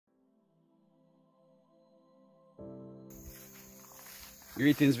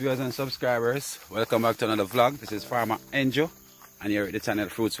Greetings viewers and subscribers, welcome back to another vlog. This is Farmer Enjo and you're at the channel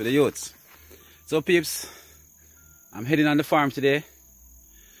Fruits for the Youths. So peeps, I'm heading on the farm today.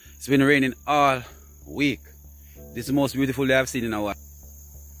 It's been raining all week. This is the most beautiful day I've seen in a while.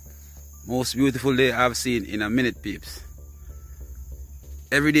 Most beautiful day I've seen in a minute, peeps.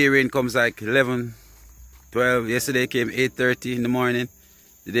 Every day rain comes like 11, 12. Yesterday it came 8:30 in the morning.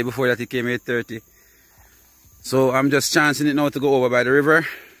 The day before that it came 8:30. So I'm just chancing it now to go over by the river,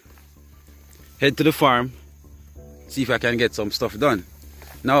 head to the farm, see if I can get some stuff done.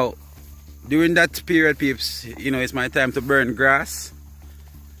 Now, during that period, peeps, you know, it's my time to burn grass,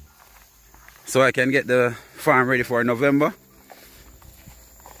 so I can get the farm ready for November.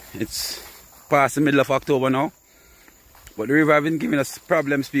 It's past the middle of October now, but the river have been giving us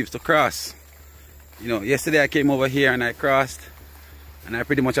problems, peeps, to cross. You know, yesterday I came over here and I crossed, and I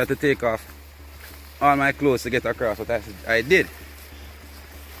pretty much had to take off all my clothes to get across, what I did.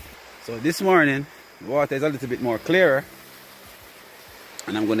 So this morning the water is a little bit more clearer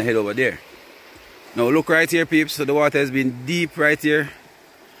and I'm going to head over there. Now look right here, peeps. So the water has been deep right here.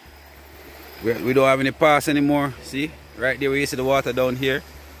 We don't have any pass anymore. See right there where you see the water down here.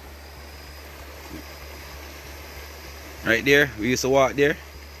 Right there we used to walk there.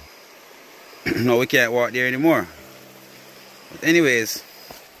 Now we can't walk there anymore. But anyways,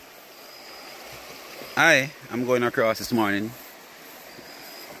 I am going across this morning.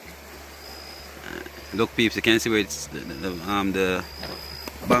 Look, peeps, you can see where it's the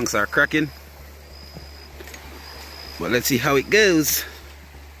banks are cracking. But let's see how it goes.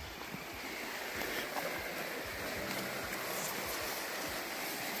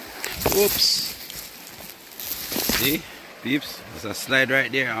 Whoops! See, peeps, there's a slide right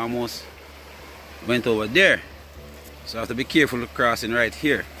there. I almost went over there. So I have to be careful crossing right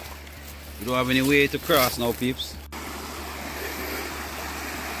here. We don't have any way to cross now, peeps.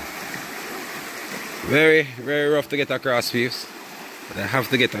 Very, very rough to get across, peeps. But I have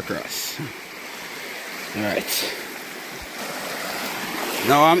to get across. Alright.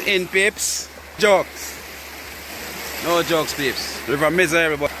 Now I'm in, peeps. Jokes. No jokes, peeps. River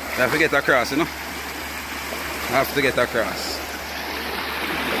miserable, but I have to get across, you know. I have to get across.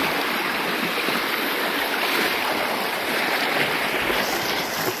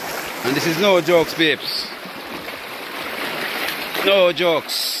 And this is no jokes, peeps. No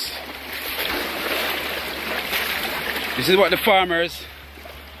jokes. This is what the farmers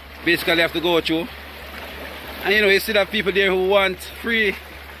basically have to go through. And you know, you still have people there who want free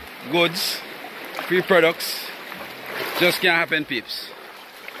goods, free products. Just can't happen, peeps.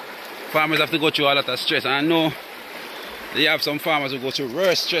 Farmers have to go through a lot of stress. And I know they have some farmers who go through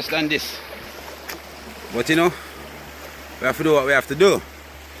worse stress than this. But you know, we have to do what we have to do.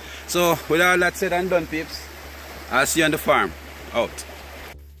 So with all that said and done, peeps, I'll see you on the farm. Out.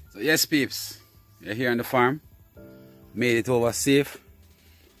 So yes, peeps, we're here on the farm. Made it over safe.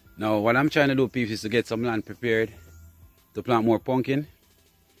 Now what I'm trying to do, peeps, is to get some land prepared to plant more pumpkin.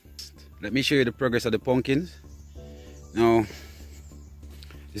 Let me show you the progress of the pumpkins. Now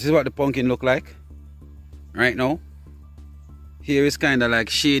this is what the pumpkin look like right now. Here is kind of like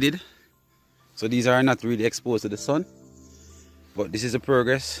shaded, so these are not really exposed to the sun, but this is the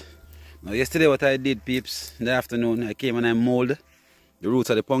progress. Now yesterday what I did, peeps, in the afternoon I came and I molded the roots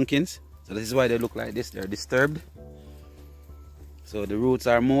of the pumpkins. So this is why they look like this. They're disturbed. So the roots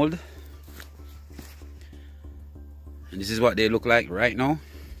are molded. And this is what they look like right now.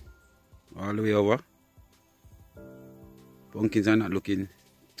 All the way over. Pumpkins are not looking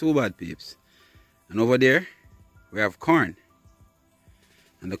too bad, peeps. And over there we have corn.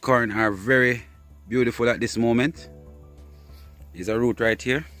 And the corn are very beautiful at this moment. There's a root right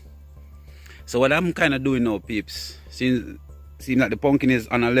here. So what I'm kind of doing now, peeps, seems like the pumpkin is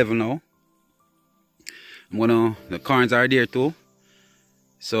on a level now. The corns are there too.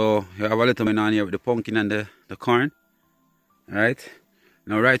 So you have a little bit on here with the pumpkin and the corn. Alright.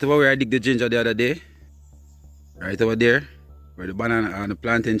 Now right over where I dig the ginger the other day, right over there, where the banana and the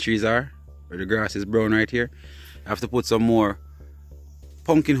plantain trees are, where the grass is brown right here, I have to put some more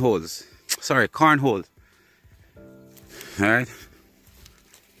pumpkin holes. Sorry, corn holes. Alright.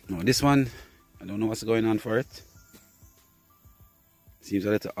 Now this one, I don't know what's going on for it. Seems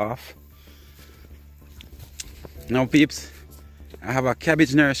a little off. Now peeps, I have a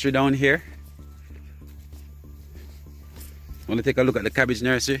cabbage nursery down here. I want to take a look at the cabbage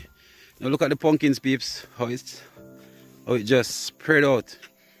nursery. Now look at the pumpkins, peeps, how it just spread out.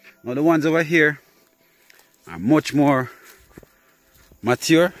 Now the ones over here are much more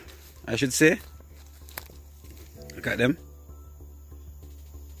mature, I should say. Look at them.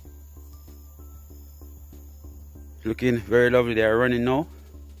 Looking very lovely. They are running now.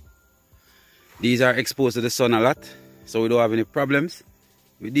 These are exposed to the sun a lot, so we don't have any problems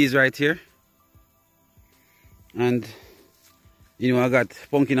with these right here. And you know, I got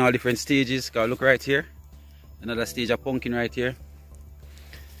pumpkin all different stages. Cause look right here, another stage of pumpkin right here.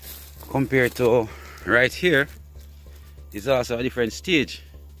 Compared to right here, is also a different stage.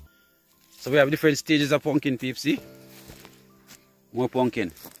 So we have different stages of pumpkin, peeps. See? More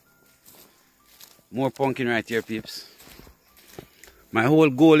pumpkin. More pumpkin right here, peeps. My whole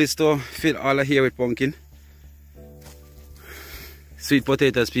goal is to fill all of here with pumpkin. Sweet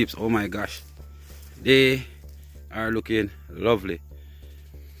potatoes, peeps. Oh my gosh. They are looking lovely.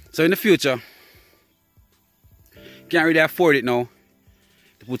 So in the future, can't really afford it now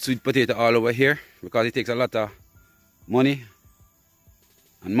to put sweet potato all over here because it takes a lot of money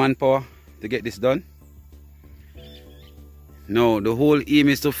and manpower to get this done. Now the whole aim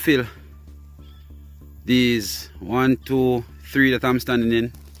is to fill these 1, 2, 3 that I'm standing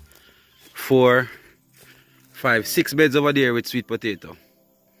in, 4, 5, 6 beds over there with sweet potato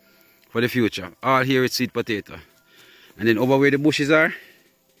for the future. All here with sweet potato. And then over where the bushes are,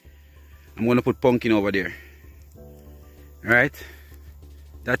 I'm going to put pumpkin over there. Alright?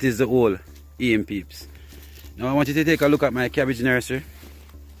 That is the whole aim, peeps. Now I want you to take a look at my cabbage nursery.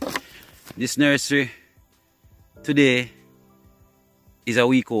 This nursery today is a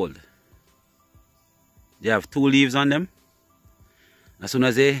week old. They have 2 leaves on them. As soon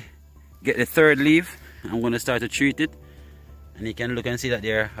as they get the 3rd leaf, I'm going to start to treat it. And you can look and see that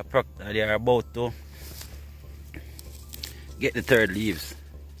they are about to get the 3rd leaves.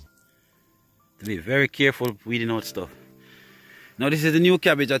 To be very careful weeding out stuff. Now this is the new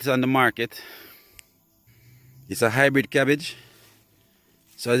cabbage that is on the market. It's a hybrid cabbage.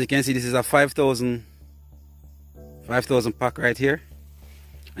 So as you can see, this is a 5,000 pack right here.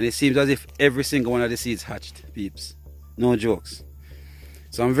 And it seems as if every single one of the seeds hatched, peeps. No jokes.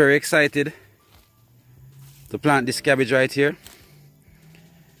 So I'm very excited to plant this cabbage right here.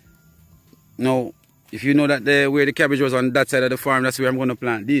 Now, if you know that where the cabbage was on that side of the farm, that's where I'm going to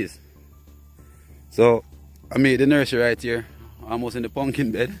plant these. So I made the nursery right here, almost in the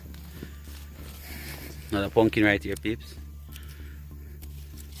pumpkin bed. Another pumpkin right here, peeps.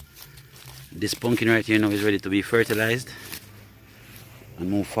 This pumpkin right here now is ready to be fertilized and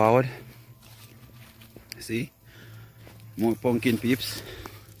move forward. See? More pumpkin, peeps.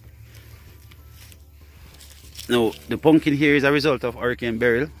 Now, the pumpkin here is a result of Hurricane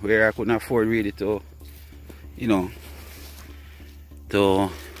Beryl, where I couldn't afford really to, you know, to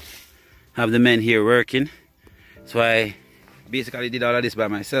have the men here working. So I basically did all of this by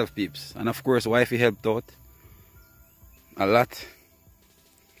myself, peeps. And of course, wifey helped out a lot.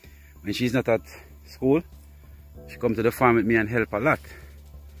 When she's not at school, she comes to the farm with me and help a lot.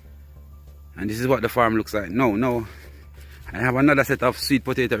 And this is what the farm looks like now. Now, I have another set of sweet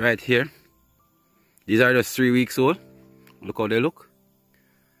potato right here. These are just 3 weeks old. Look how they look.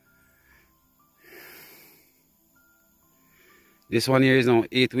 This one here is now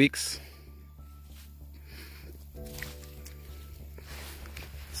 8 weeks.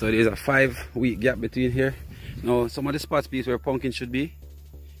 So there's a 5-week gap between here. Now some of the spots, peeps, where pumpkin should be,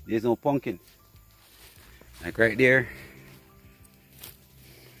 there's no pumpkin. Like right there.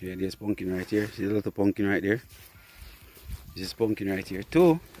 Yeah, there's pumpkin right here. See a little pumpkin right there. This is pumpkin right here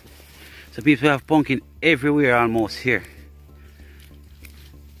too. So people have pumpkin everywhere almost here.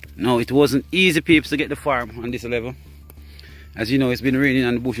 No, it wasn't easy, peeps, to get the farm on this level. As you know, it's been raining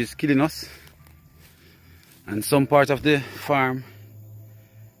and the bush is killing us. And some parts of the farm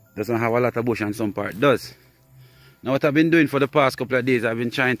doesn't have a lot of bush and some part does. Now what I've been doing for the past couple of days, I've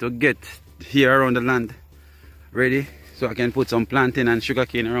been trying to get here around the land ready so I can put some plantain and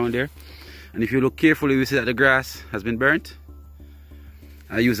sugarcane around there. And if you look carefully, you see that the grass has been burnt.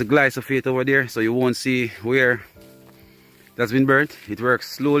 I use the glyphosate over there so you won't see where that's been burnt. It works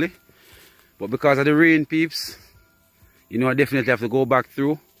slowly. But because of the rain, peeps, you know, I definitely have to go back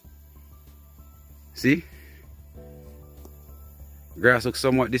through. See? Grass looks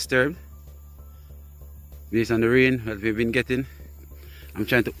somewhat disturbed based on the rain that we've been getting. I'm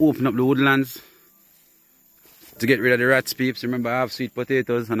trying to open up the woodlands to get rid of the rats, peeps. Remember, I have sweet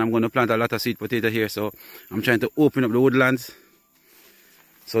potatoes and I'm going to plant a lot of sweet potato here. So I'm trying to open up the woodlands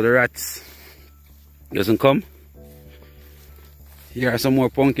so the rats doesn't come. Here are some more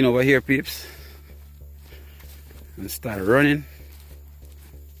pumpkin over here, peeps. And start running.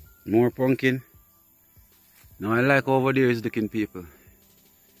 More pumpkin. Now I like over there is looking, people.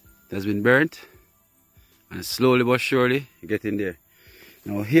 It has been burnt. And slowly but surely getting there.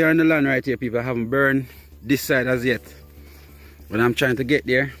 Now here on the land right here, people, I haven't burned this side as yet. But I'm trying to get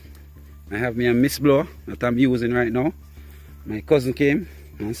there. I have me a mist blower that I'm using right now. My cousin came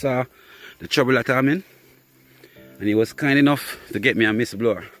and saw the trouble that I'm in, and he was kind enough to get me a mist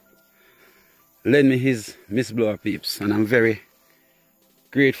blower. Lend me his mist blower, peeps, and I'm very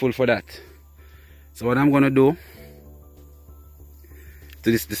grateful for that. So what I'm gonna do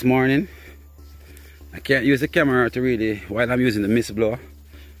to this morning, I can't use the camera to really while I'm using the mist blower.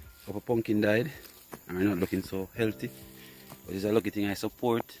 So a pumpkin died and we're not looking so healthy. But it's a lucky thing I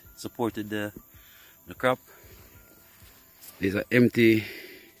supported the crop. There's an empty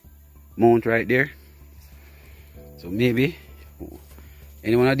mount right there. So maybe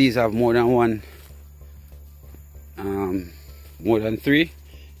any one of these have more than one, more than three,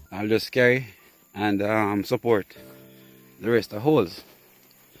 I'll just carry and support the rest of holes.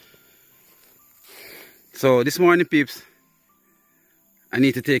 So this morning, peeps, I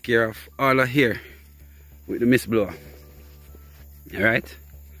need to take care of all of here with the mist blower. Alright,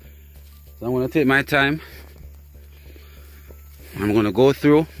 so I'm going to take my time. I'm going to go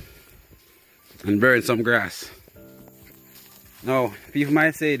through and burn some grass. Now, people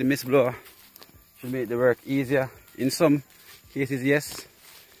might say the mist blower should make the work easier. In some cases, yes,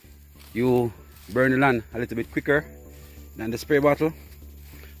 you burn the land a little bit quicker than the spray bottle.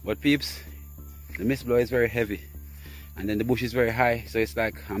 But peeps, the mist blower is very heavy, and then the bush is very high, so it's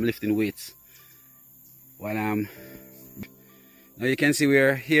like I'm lifting weights while I'm. Now you can see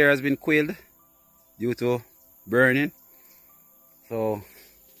where here has been quailed due to burning. So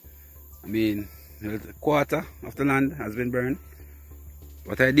I mean, a quarter of the land has been burned.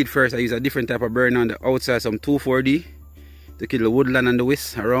 What I did first, I used a different type of burn on the outside, some 2,4-D to kill the woodland and the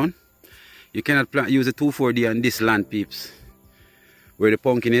wisps around. You cannot use a 2,4-D on this land, peeps, where the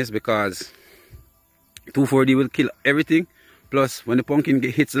pumpkin is, because 2,4-D will kill everything. Plus, when the pumpkin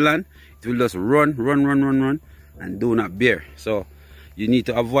hits the land, it will just run, and do not bear. So you need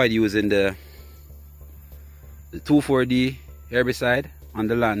to avoid using the 2,4-D herbicide on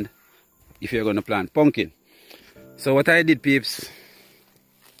the land if you're going to plant pumpkin. So what I did, peeps,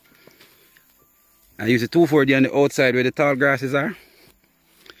 I use the 2,4-D on the outside where the tall grasses are,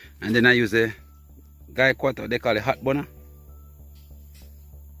 and then I use the guy quarter, they call it hot burner,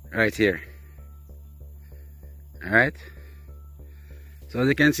 right here. Alright, so as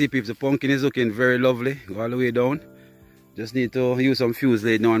you can see, peeps, the pumpkin is looking very lovely, go all the way down. Just need to use some fuse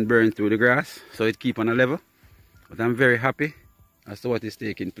laid now and burn through the grass so it keep on a level. But I'm very happy as to what is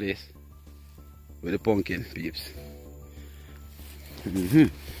taking place with the pumpkin, peeps.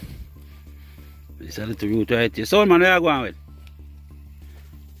 This a little root right here. So man, where you going with?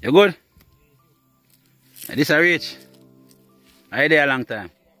 You good? This a reach? Are you there a long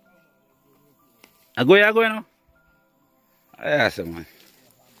time? You go now? Yes, man.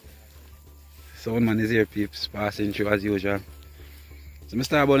 Sound man is here, peeps, passing through as usual. So I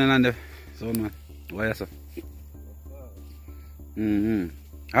start burning on the sound man. Why is that?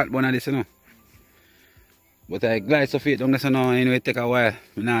 Hot burn on this, you know. But I glide so fit down this now, anyway, it take a while.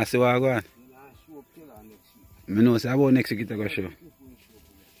 I don't see what I go on. I know, say about next week it go show.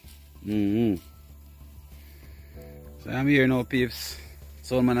 So I'm here now, peeps.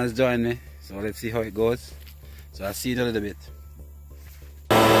 Sound man has joined me, so let's see how it goes. So I'll see you in a little bit.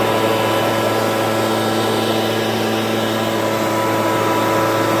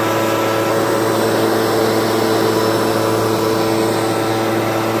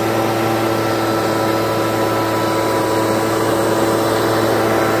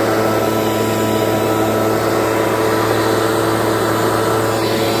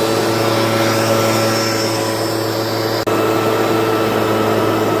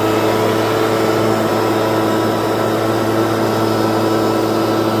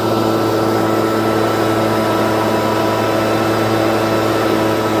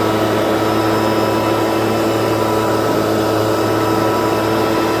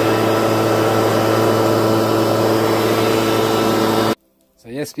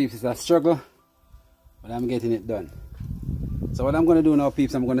 Yes, peeps, it's a struggle, but I'm getting it done. So what I'm going to do now,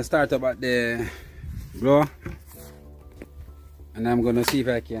 peeps, I'm going to start up at the blower, and I'm going to see if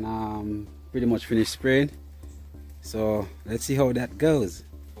I can pretty much finish spraying. So let's see how that goes.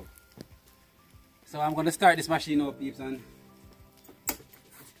 So I'm going to start this machine now, peeps, and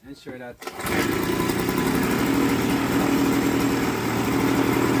ensure that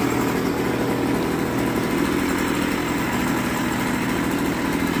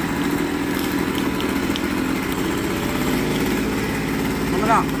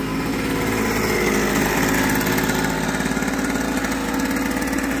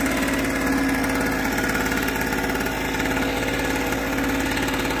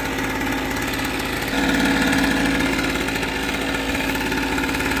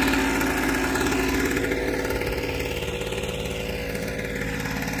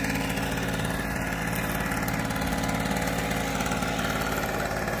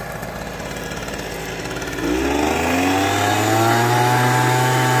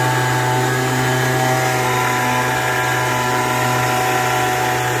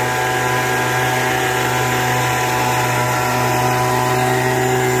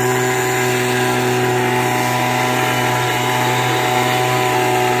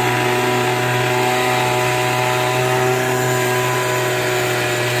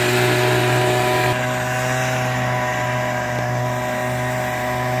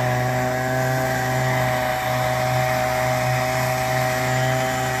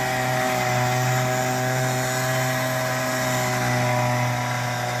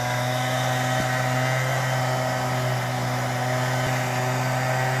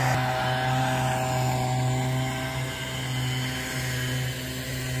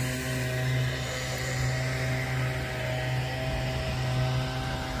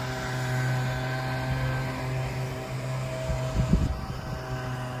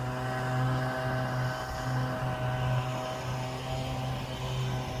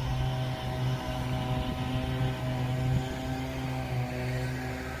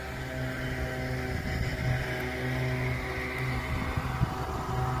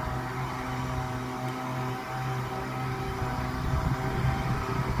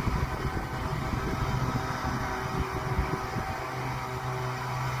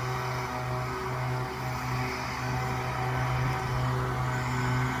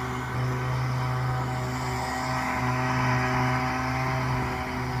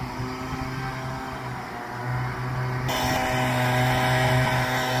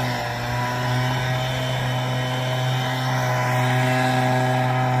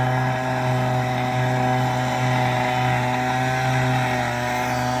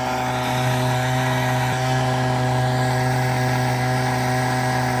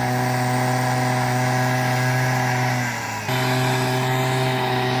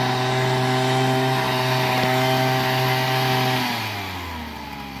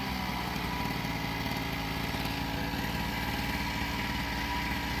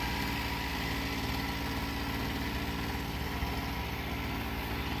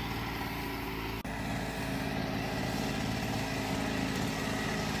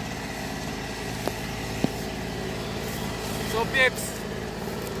So babes,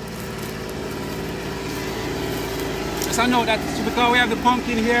 just a note that because we have the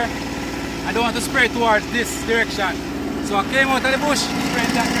pumpkin here, I don't want to spray towards this direction. So I came out of the bush, spray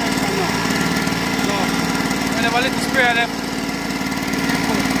in that direction now. So whenever a little spray left,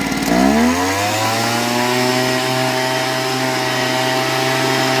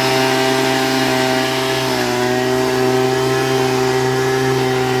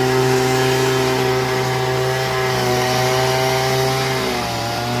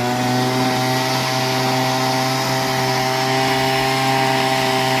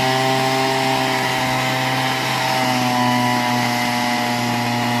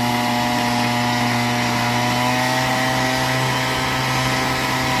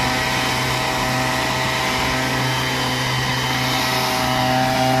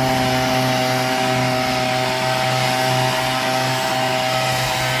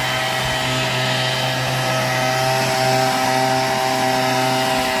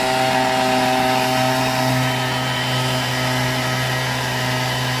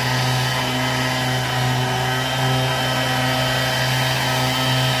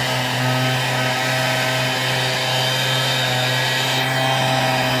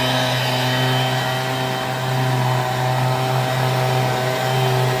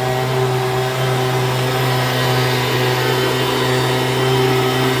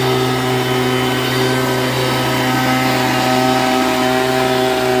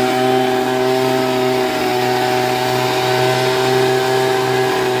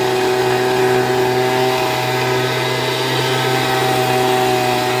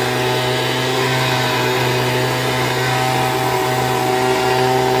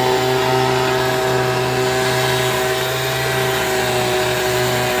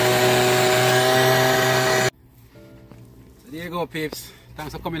 there you go peeps.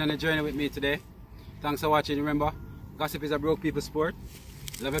 Thanks for coming on the journey with me today. Thanks for watching. Remember, gossip is a broke people sport.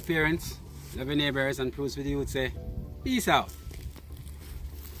 Love your parents, love your neighbors, and cruise with you would say, peace out.